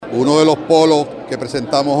Uno de los polos que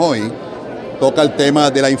presentamos hoy toca el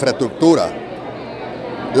tema de la infraestructura.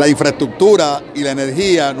 La infraestructura y la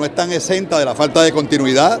energía no están exentas de la falta de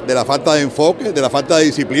continuidad, de la falta de enfoque, de la falta de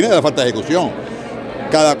disciplina y de la falta de ejecución.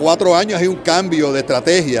 Cada 4 años hay un cambio de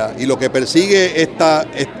estrategia y lo que persigue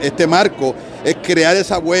este marco es crear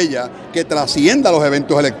esa huella que trascienda los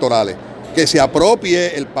eventos electorales, que se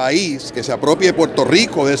apropie el país, que se apropie Puerto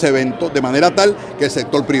Rico de ese evento, de manera tal que el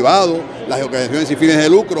sector privado, las organizaciones sin fines de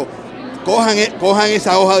lucro, cojan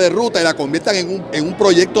esa hoja de ruta y la conviertan en un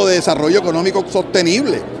proyecto de desarrollo económico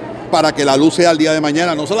sostenible para que la luz sea el día de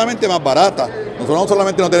mañana no solamente más barata. Nosotros no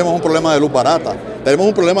solamente no tenemos un problema de luz barata, tenemos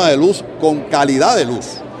un problema de luz con calidad de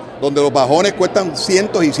luz, donde los bajones cuestan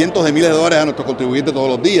cientos y cientos de miles de dólares a nuestros contribuyentes todos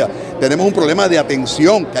los días. Tenemos un problema de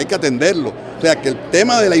atención que hay que atenderlo. O sea, que el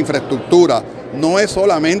tema de la infraestructura no es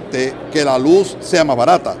solamente que la luz sea más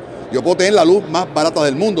barata. Yo puedo tener la luz más barata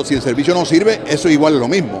del mundo. Si el servicio no sirve, eso igual es lo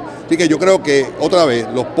mismo. Así que yo creo que, otra vez,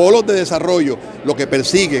 los polos de desarrollo, lo que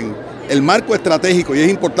persiguen, el marco estratégico, y es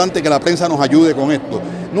importante que la prensa nos ayude con esto,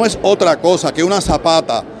 no es otra cosa que una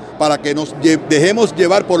zapata para que nos dejemos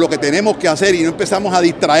llevar por lo que tenemos que hacer y no empezamos a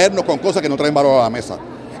distraernos con cosas que no traen valor a la mesa.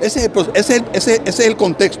 Ese es el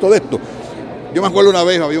contexto de esto. Yo me acuerdo una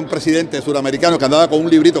vez, había un presidente suramericano que andaba con un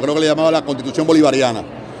librito, creo que le llamaba la Constitución Bolivariana.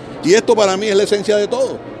 Y esto para mí es la esencia de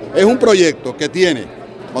todo. Es un proyecto que tiene,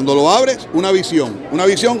 cuando lo abres, una visión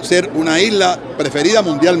ser una isla preferida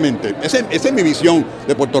mundialmente. Esa es mi visión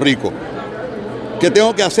de Puerto Rico. ¿Qué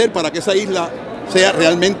tengo que hacer para que esa isla sea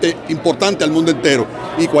realmente importante al mundo entero?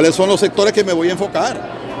 ¿Y cuáles son los sectores que me voy a enfocar?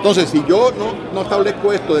 Entonces, si yo no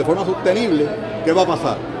establezco esto de forma sostenible, ¿qué va a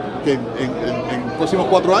pasar? Que en los próximos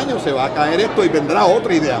 4 años se va a caer esto y vendrá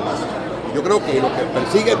otra idea más. Yo creo que lo que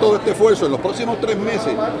persigue todo este esfuerzo en los próximos 3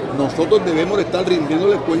 meses, nosotros debemos estar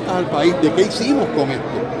rindiéndole cuentas al país de qué hicimos con esto.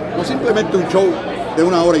 No simplemente un show de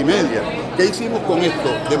 1 hora y media. ¿Qué hicimos con esto?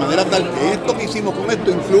 De manera tal que esto que hicimos con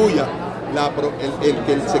esto influya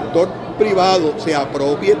que el sector privado se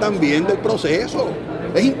apropie también del proceso.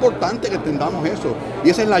 Es importante que entendamos eso. Y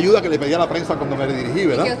esa es la ayuda que le pedí a la prensa cuando me dirigí,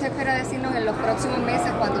 ¿verdad? ¿Y qué usted espera decirnos en los próximos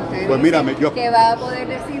meses cuando usted pues mírame, que va a poder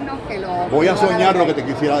decirnos que lo... Voy a soñar lo que te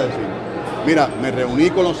quisiera decir. Mira, me reuní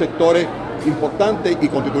con los sectores importantes y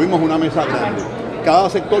constituimos una mesa grande. Cada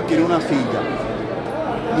sector tiene una silla.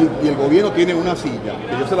 Y el gobierno tiene una silla,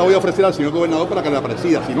 que yo se la voy a ofrecer al señor gobernador para que la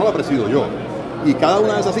presida, si no la presido yo. Y cada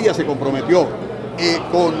una de esas sillas se comprometió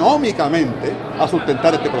económicamente a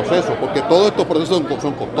sustentar este proceso, porque todos estos procesos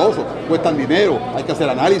son costosos, cuestan dinero, hay que hacer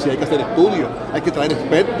análisis, hay que hacer estudios, hay que traer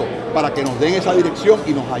expertos para que nos den esa dirección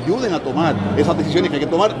y nos ayuden a tomar esas decisiones que hay que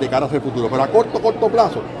tomar de cara hacia el futuro. Pero a corto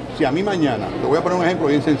plazo, si a mí mañana, te voy a poner un ejemplo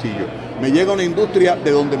bien sencillo, me llega una industria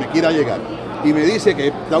de donde me quiera llegar y me dice que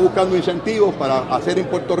está buscando incentivos para hacer en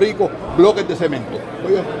Puerto Rico bloques de cemento.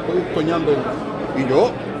 Estoy soñando. Y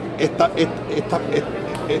yo, esta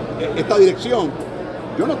dirección,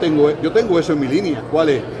 yo tengo eso en mi línea. ¿Cuál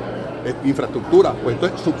es? Infraestructura. Pues esto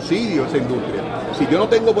es subsidio a esa industria. Si yo no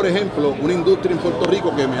tengo, por ejemplo, una industria en Puerto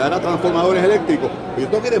Rico que me haga transformadores eléctricos, yo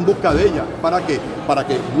tengo que ir en busca de ella. ¿Para qué? Para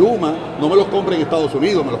que Luma no me los compre en Estados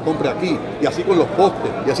Unidos, me los compre aquí. Y así con los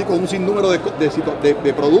postes, y así con un sinnúmero de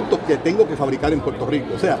productos que tengo que fabricar en Puerto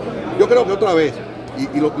Rico. O sea, yo creo que otra vez,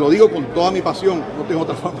 y lo digo con toda mi pasión, no tengo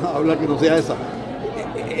otra forma de hablar que no sea esa,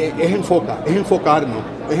 es enfocarnos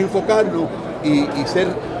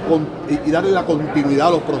y darle la continuidad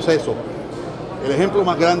a los procesos. El ejemplo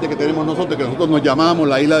más grande que tenemos nosotros, que nosotros nos llamamos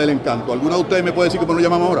la Isla del Encanto. ¿Alguna de ustedes me puede decir cómo nos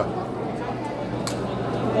llamamos ahora?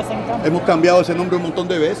 Desencanto. Hemos cambiado ese nombre un montón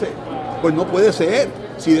de veces. Pues no puede ser.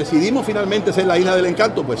 Si decidimos finalmente ser la Isla del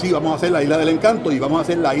Encanto, pues sí, vamos a ser la Isla del Encanto y vamos a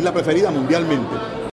ser la isla preferida mundialmente.